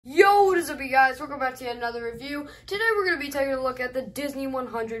What is up, you guys? Welcome back to yet another review. Today we're going to be taking a look at the Disney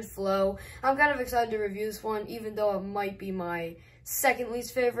 100 Flow. I'm kind of excited to review this one, even though it might be my second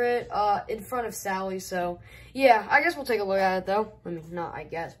least favorite, in front of Sally. So, yeah, I guess we'll take a look at it, though. I mean, not I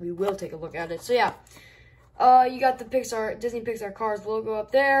guess. We will take a look at it. So, yeah. You got the Disney Pixar Cars logo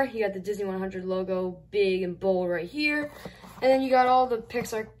up there. You got the Disney 100 logo big and bold right here. And then you got all the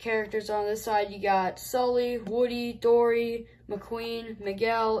Pixar characters on this side. You got Sully, Woody, Dory, McQueen,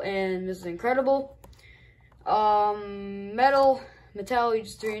 Miguel, and Mrs. Incredible. Mattel, you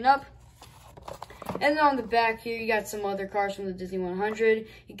just 3 and up. And then on the back here, you got some other cars from the Disney 100.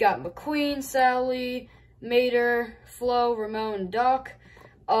 You got McQueen, Sally, Mater, Flo, Ramon, and Doc.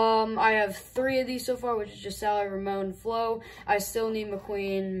 I have 3 of these so far, which is just Sally, Ramon, and Flo. I still need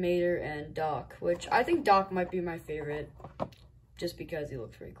McQueen, Mater, and Doc, which I think Doc might be my favorite, just because he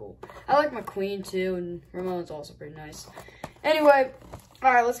looks pretty cool. I like McQueen too, and Ramon's also pretty nice. Anyway,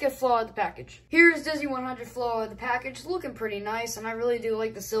 alright, let's get Flo out of the package. Here's Disney 100 Flo out of the package, looking pretty nice, and I really do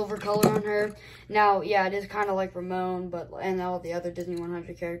like the silver color on her. Now, yeah, it is kind of like Ramon, and all the other Disney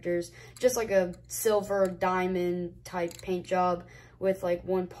 100 characters, just like a silver diamond type paint job, with like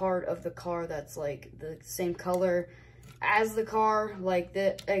one part of the car that's like the same color as the car, like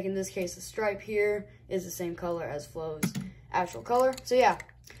in this case the stripe here is the same color as Flo's actual color. So yeah,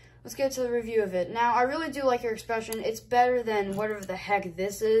 let's get to the review of it. Now I really do like her expression. It's better than whatever the heck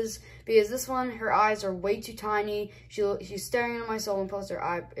this is, because this one, her eyes are way too tiny. She's staring into my soul, and plus her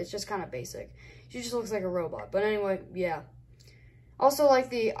eye, it's just kind of basic. She just looks like a robot. But anyway, yeah. Also like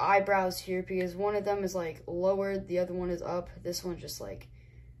the eyebrows here, because one of them is like lowered, the other one is up. This one's just like,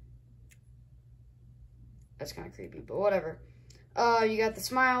 that's kind of creepy, but whatever. You got the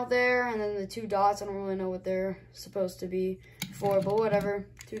smile there, and then the 2 dots. I don't really know what they're supposed to be for, but whatever.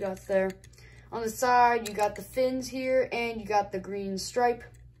 2 dots there. On the side, you got the fins here, and you got the green stripe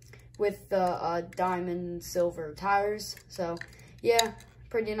with the diamond silver tires. So yeah,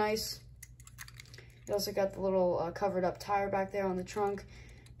 pretty nice. You also got the little covered up tire back there on the trunk.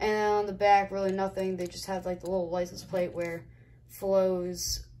 And then on the back, really nothing. They just had like the little license plate where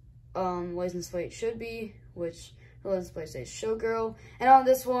Flo's license plate should be, which the license plate says Showgirl. And on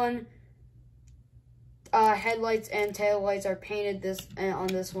this one, headlights and taillights are painted. And on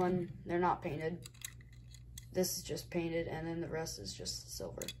this one, they're not painted. This is just painted, and then the rest is just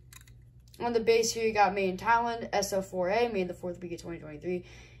silver. On the base here, you got made in Thailand, SO4A, made the 4th week of 2023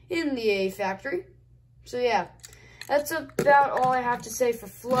 in the A factory. So yeah, that's about all I have to say for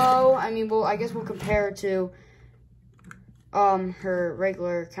Flo. I mean, I guess we'll compare her to her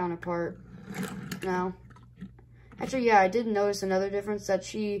regular counterpart now. Actually, yeah, I did notice another difference,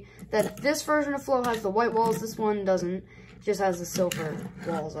 that this version of Flo has the white walls, this one doesn't. It just has the silver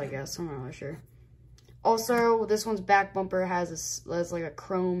walls, I guess. I'm not really sure. Also, this one's back bumper has like a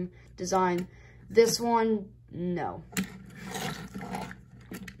chrome design. This one, no.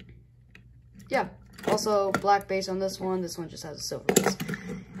 Yeah. Also, black base on this one. This one just has a silver base.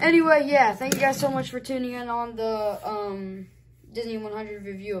 Anyway, yeah, thank you guys so much for tuning in on the Disney 100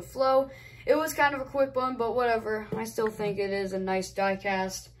 review of Flo. It was kind of a quick one, but whatever. I still think it is a nice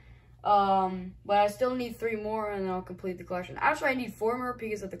diecast. But I still need 3 more, and then I'll complete the collection. Actually, I need 4 more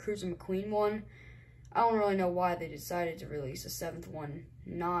because of the Cruise and McQueen one. I don't really know why they decided to release a 7th one,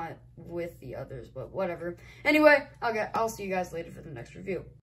 not with the others, but whatever. Anyway, I'll see you guys later for the next review.